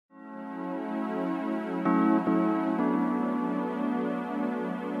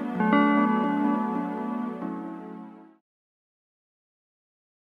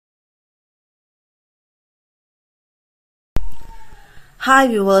Hi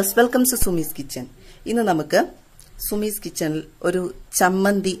viewers, welcome to Sumi's Kitchen. ഇന്ന് നമുക്ക് സുമീസ് കിച്ചണിൽ ഒരു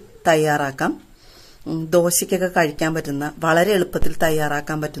ചമ്മന്തി തയ്യാറാക്കാം. ദോശയ്ക്കൊക്കെ കഴിക്കാൻ പറ്റുന്ന വളരെ എളുപ്പത്തിൽ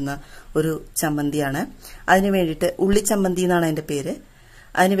തയ്യാറാക്കാൻ പറ്റുന്ന ഒരു ചമ്മന്തിയാണ്. അതിനു വേണ്ടിയിട്ട് ഉള്ളി ചമ്മന്തി എന്നാണ് അതിന്റെ പേര്.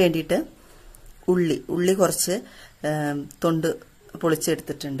 അതിനു വേണ്ടിയിട്ട് ഉള്ളി കുറച്ച് തൊണ്ട്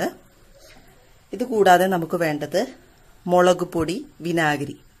പൊളിച്ചെടുത്തിട്ടുണ്ട്. ഇത് കൂടാതെ നമുക്ക് വേണ്ടത് മുളക് പൊടി,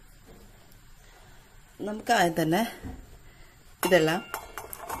 വിനാഗിരി. നമുക്ക് ആദ്യം തന്നെ ഇതെല്ലാം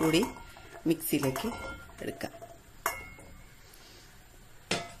കൂടി മിക്സിയിലേക്ക് എടുക്കാം.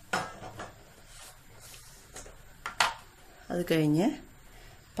 അത് കഴിഞ്ഞ്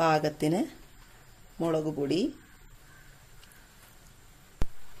പാകത്തിന് മുളക് പൊടി,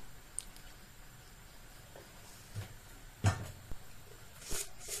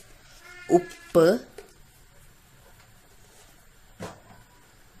 ഉപ്പ്,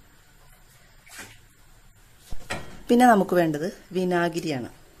 പിന്നെ നമുക്ക് വേണ്ടത് വിനാഗിരിയാണ്.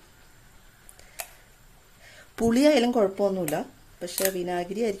 പുളിയായാലും കുഴപ്പമൊന്നുമില്ല, പക്ഷെ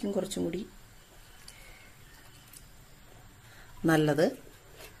വിനാഗിരി ആയിരിക്കും കുറച്ചും കൂടി നല്ലത്.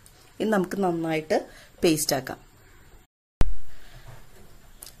 ഇനി നമുക്ക് നന്നായിട്ട് പേസ്റ്റ് ആക്കാം.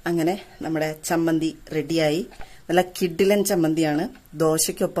 അങ്ങനെ നമ്മുടെ ചമ്മന്തി റെഡിയായി. നല്ല കിഡിലൻ ചമ്മന്തിയാണ്.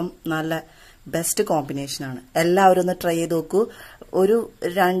 ദോശയ്ക്കൊപ്പം നല്ല ബെസ്റ്റ് കോമ്പിനേഷനാണ്. എല്ലാവരും ഒന്ന് ട്രൈ ചെയ്ത് നോക്കൂ. ഒരു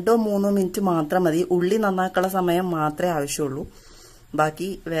 2-3 മിനിറ്റ് മാത്രം മതി. ഉള്ളി നന്നാക്കാനുള്ള സമയം മാത്രമേ ആവശ്യമുള്ളൂ. ബാക്കി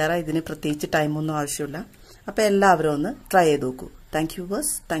വേറെ ഇതിന് പ്രത്യേകിച്ച് ടൈമൊന്നും ആവശ്യമില്ല. അപ്പോൾ എല്ലാവരും ഒന്ന് ട്രൈ ചെയ്ത് നോക്കൂ. Thank you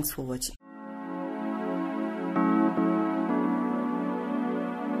verse. Thanks for watching.